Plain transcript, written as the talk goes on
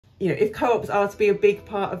if co-ops are to be a big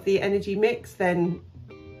part of the energy mix, then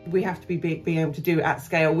we have to be able to do it at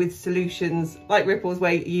scale with solutions like Ripple's,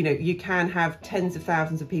 where you can have tens of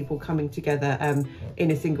thousands of people coming together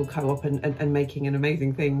in a single co-op and making an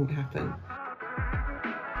amazing thing happen.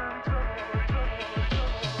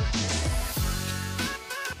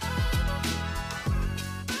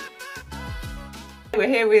 We're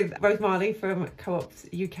here with Rose Marley from Co-ops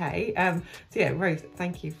UK. So yeah, Rose,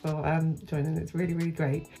 thank you for joining. It's really, really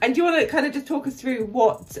great. And do you want to kind of just talk us through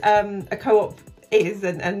what a co-op is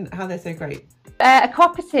and how they're so great? A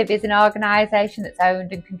cooperative is an organisation that's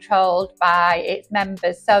owned and controlled by its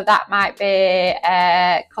members. So that might be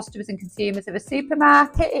customers and consumers of a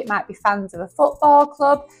supermarket, it might be fans of a football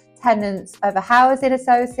club, tenants of a housing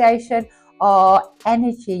association, or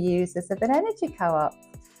energy users of an energy co-op.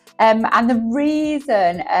 And the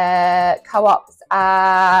reason co-ops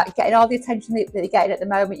are getting all the attention that they're getting at the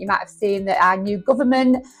moment, you might have seen that our new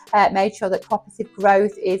government made sure that cooperative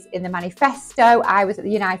growth is in the manifesto. I was at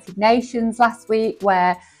the United Nations last week,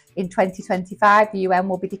 where in 2025 the UN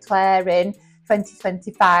will be declaring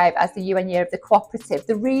 2025 as the UN Year of the Cooperative.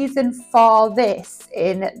 The reason for this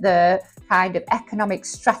in the kind of economic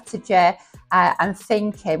strategy and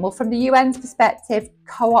thinking, well, from the UN's perspective,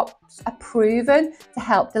 co-ops are proven to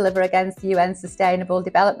help deliver against the UN's Sustainable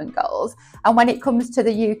Development Goals. And when it comes to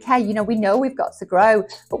the UK, we know we've got to grow,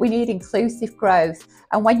 but we need inclusive growth.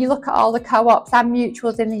 And when you look at all the co-ops and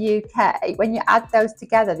mutuals in the UK, when you add those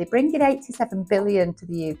together, they bring in 87 billion to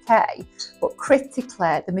the UK. But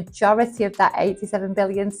critically, the majority of that 87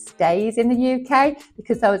 billion stays in the UK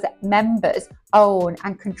because those members own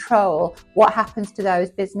and control what happens to those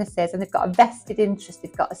businesses, and they've got a vested interest,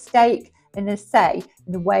 they've got a stake and a say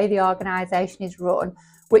in the way the organisation is run,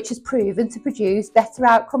 which has proven to produce better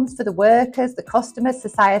outcomes for the workers, the customers,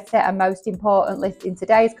 society, and most importantly in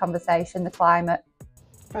today's conversation, the climate.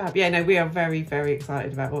 Fab. Yeah, no, we are very, very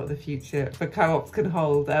excited about what the future for co-ops can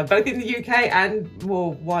hold, both in the UK and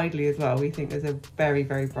more widely as well. We think there's a very,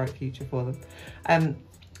 very bright future for them.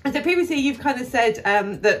 And so previously you've kind of said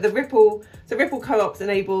that the Ripple co-ops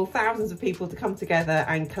enable thousands of people to come together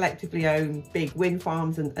and collectively own big wind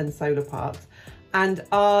farms and solar parks. And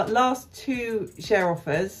our last two share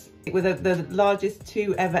offers were the largest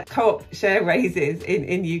two ever co-op share raises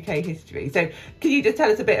in UK history. So can you just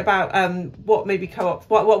tell us a bit about what maybe co-ops,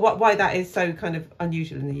 why that is so kind of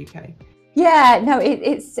unusual in the UK? Yeah, no,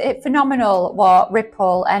 it's phenomenal what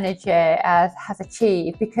Ripple Energy has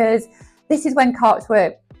achieved, because this is when co-ops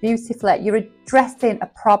work beautifully. You're addressing a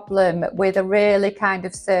problem with a really kind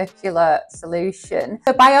of circular solution.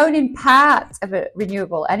 So by owning part of a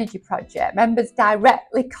renewable energy project, members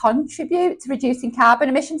directly contribute to reducing carbon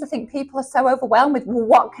emissions. I think people are so overwhelmed with, well,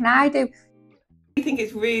 what can I do? I think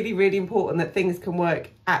it's really, really important that things can work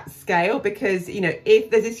at scale, because, if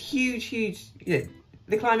there's this huge,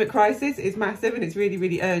 the climate crisis is massive and it's really,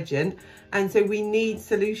 really urgent. And so we need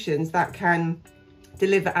solutions that can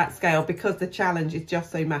deliver at scale, because the challenge is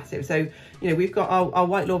just so massive. So we've got our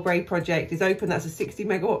Whitelaw Brae project is open. That's a 60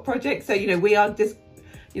 megawatt project. So we are just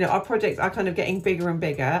our projects are kind of getting bigger and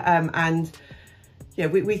bigger, and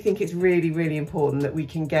we think it's really, really important that we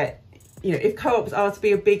can get, if co-ops are to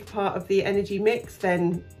be a big part of the energy mix,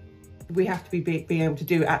 then we have to be able to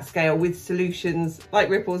do it at scale with solutions like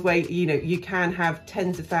Ripple's, where you can have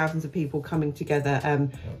tens of thousands of people coming together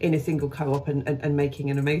in a single co-op and making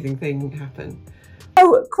an amazing thing happen.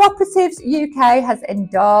 So Cooperatives UK has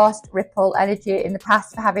endorsed Ripple Energy in the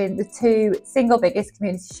past for having the two single biggest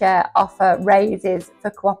community share offer raises for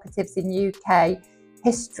cooperatives in UK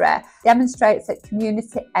history. Demonstrates that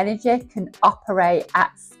community energy can operate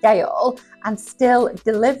at scale and still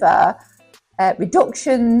deliver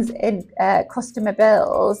reductions in customer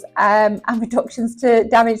bills and reductions to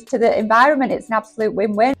damage to the environment. It's an absolute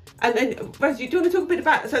win-win. And then, Rose, do you want to talk a bit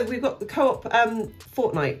about, so we've got the co-op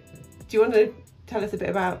fortnight. Do you want to tell us a bit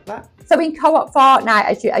about that? So in Co-op Fortnight,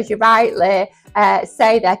 as you rightly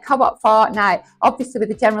say there, Co-op Fortnight, obviously with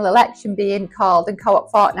the general election being called and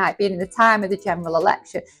Co-op Fortnight being in the time of the general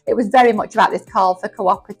election, it was very much about this call for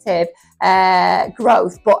cooperative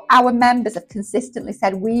growth. But our members have consistently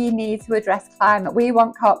said we need to address climate. We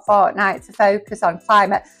want Co-op Fortnight to focus on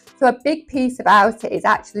climate. So a big piece about it is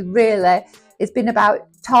actually really, it's been about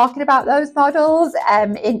talking about those models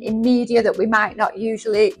in media that we might not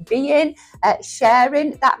usually be in,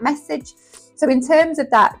 sharing that message. So in terms of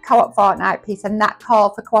that Co-op Fortnight piece and that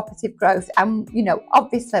call for cooperative growth, and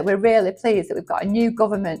obviously we're really pleased that we've got a new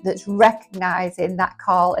government that's recognising that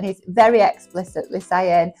call and is very explicitly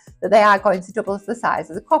saying that they are going to double the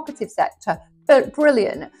size of the cooperative sector.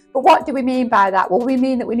 brilliant. But what do we mean by that? Well, we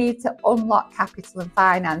mean that we need to unlock capital and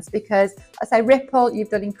finance, because I say, Ripple, you've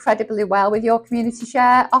done incredibly well with your community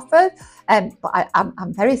share offer, but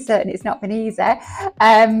I'm very certain it's not been easy,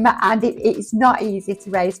 and it's not easy to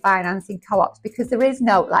raise finance in co-ops, because there is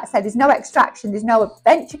no, like I said, there's no extraction, there's no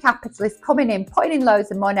venture capitalists coming in, putting in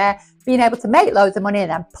loads of money, being able to make loads of money and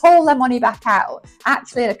then pull their money back out.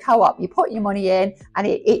 Actually, in a co-op, you put your money in and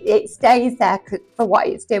it stays there for what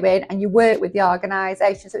it's doing, and you work with the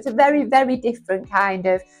organisation. So it's a very, very different kind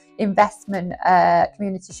of investment,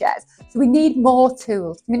 community shares. So we need more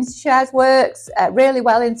tools. Community shares works really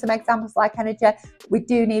well in some examples like energy. We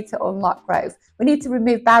do need to unlock growth. We need to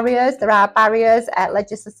remove barriers. There are barriers,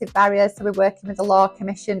 legislative barriers, so we're working with the Law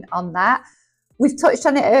Commission on that. We've touched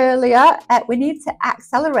on it earlier. We need to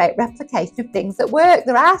accelerate replication of things that work.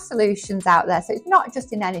 There are solutions out there. So it's not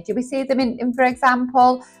just in energy. We see them in for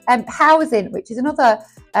example, housing, which is another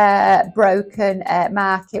broken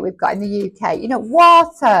market we've got in the UK. You know,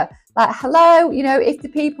 water. Like, hello, you know, if the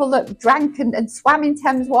people that drank and swam in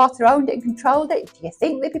Thames water owned it and controlled it, do you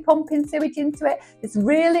think they'd be pumping sewage into it? There's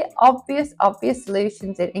really obvious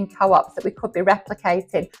solutions in co-ops that we could be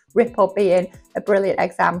replicating, Ripple being a brilliant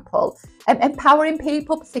example. Empowering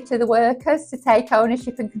people, particularly the workers, to take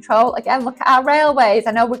ownership and control. Again, look at our railways.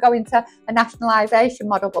 I know we're going to a nationalisation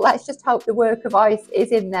model, but let's just hope the worker voice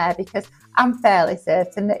is in there, because I'm fairly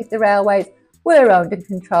certain that if the railways were owned and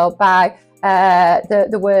controlled by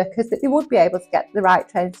the workers, that they would be able to get the right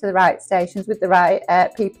trains to the right stations with the right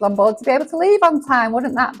people on board to be able to leave on time.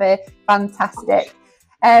 Wouldn't that be fantastic?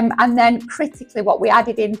 And then critically, what we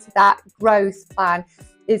added into that growth plan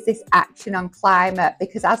is this action on climate,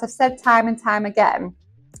 because as I've said time and time again,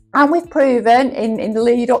 and we've proven in the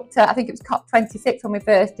lead up to, I think it was COP26 when we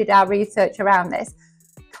first did our research around this,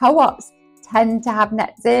 co-ops tend to have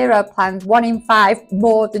net zero plans, 1 in 5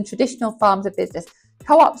 more than traditional forms of business.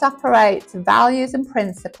 Co-ops operate to values and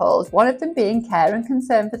principles, one of them being care and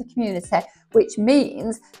concern for the community, which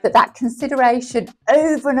means that consideration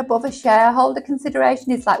over and above a shareholder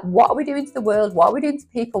consideration is like, what are we doing to the world? What are we doing to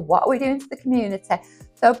people? What are we doing to the community?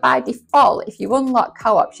 So by default, if you unlock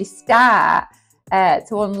co-ops, you start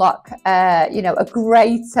to unlock, you know, a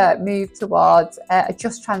greater move towards a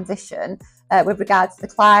just transition with regards to the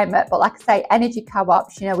climate. But like I say, energy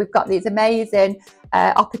co-ops, you know, we've got these amazing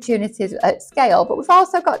opportunities at scale, but we've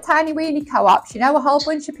also got tiny weeny co-ops, you know, a whole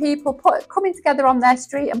bunch of people coming together on their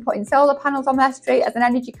street and putting solar panels on their street as an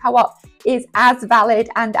energy co-op is as valid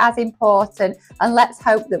and as important. And let's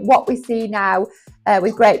hope that what we see now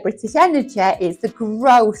with Great British Energy is the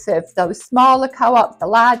growth of those smaller co-ops, the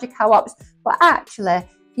larger co-ops, but actually,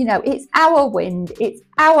 you know, it's our wind, it's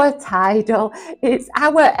our tidal, it's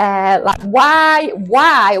our air. Like, why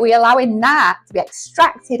are we allowing that to be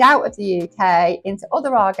extracted out of the UK into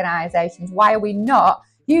other organisations? Why are we not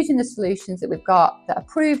using the solutions that we've got that are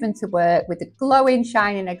proven to work with the glowing,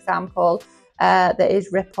 shining example that is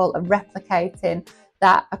Ripple, and replicating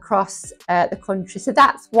that across the country? So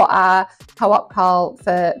that's what our co-op call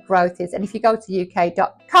for growth is. And if you go to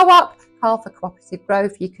uk.coop, call for cooperative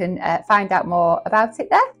growth, you can find out more about it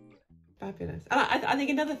there. Fabulous. And I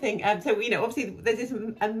think another thing, so, you know, obviously there's this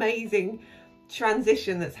amazing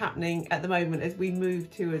transition that's happening at the moment as we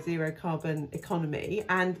move to a zero carbon economy.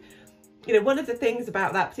 And, you know, one of the things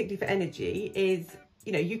about that, particularly for energy, is,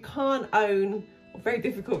 you know, you can't own, or very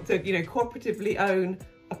difficult to, you know, cooperatively own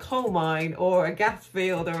a coal mine or a gas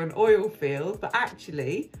field or an oil field, but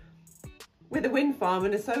actually with a wind farm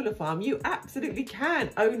and a solar farm, you absolutely can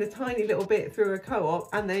own a tiny little bit through a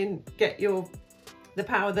co-op and then get the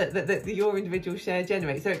power that your individual share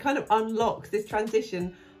generates. So it kind of unlocks, this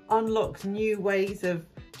transition unlocks new ways of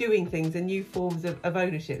doing things and new forms of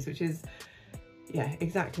ownerships, which is, yeah,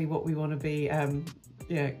 exactly what we want to be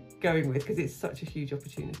going with, because it's such a huge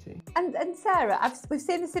opportunity. And Sarah, we've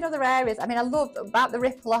seen this in other areas. I mean, I love about the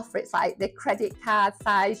Ripple offer, it's like the credit card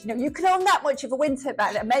size, you know, you can own that much of a wind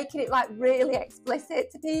turbine, and making it like really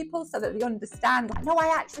explicit to people so that they understand, like, no,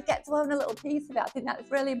 I actually get to own a little piece of it. I think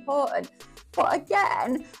that's really important. But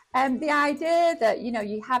again, the idea that, you know,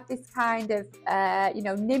 you have this kind of, you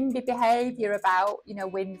know, NIMBY behaviour about, you know,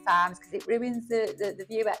 wind farms because it ruins the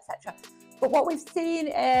view, etc. But what we've seen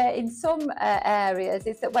in some areas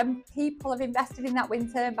is that when people have invested in that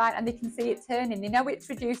wind turbine and they can see it turning, they know it's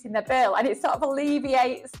reducing their bill, and it sort of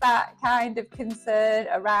alleviates that kind of concern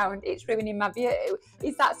around it's ruining my view.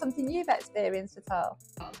 Is that something you've experienced at all?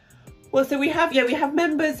 Well, so we have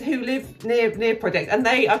members who live near projects, and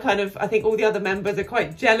they are kind of, I think all the other members are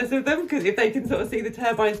quite jealous of them because if they can sort of see the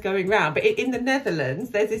turbines going round. But in the Netherlands,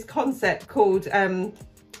 there's this concept called,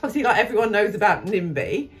 obviously like everyone knows about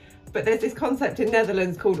NIMBY, but there's this concept in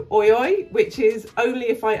Netherlands called oi oi, which is only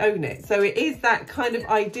if I own it. So it is that kind of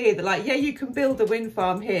idea that like, yeah, you can build a wind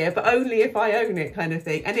farm here, but only if I own it kind of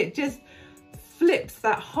thing. And it just flips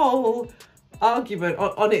that whole argument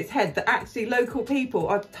on its head, that actually local people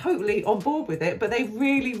are totally on board with it, but they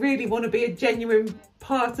really, really want to be a genuine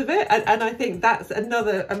part of it. And I think that's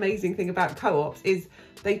another amazing thing about co-ops, is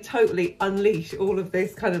they totally unleash all of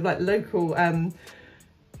this kind of like local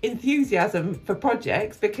enthusiasm for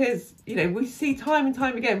projects, because, you know, we see time and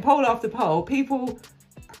time again, poll after poll, people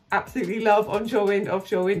absolutely love onshore wind,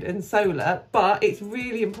 offshore wind and solar, but it's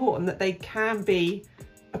really important that they can be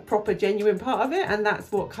a proper genuine part of it, and that's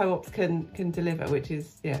what co-ops can deliver, which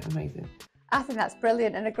is, yeah, amazing. I think that's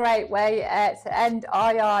brilliant and a great way to end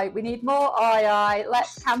II. We need more II.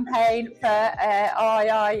 Let's campaign for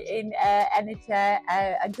II in energy.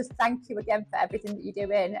 And just thank you again for everything that you're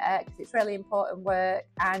doing, because it's really important work,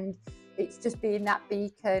 and it's just being that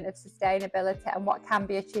beacon of sustainability and what can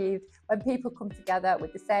be achieved when people come together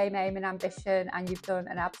with the same aim and ambition. And you've done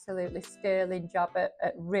an absolutely sterling job at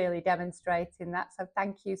really demonstrating that. So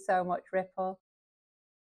thank you so much, Ripple.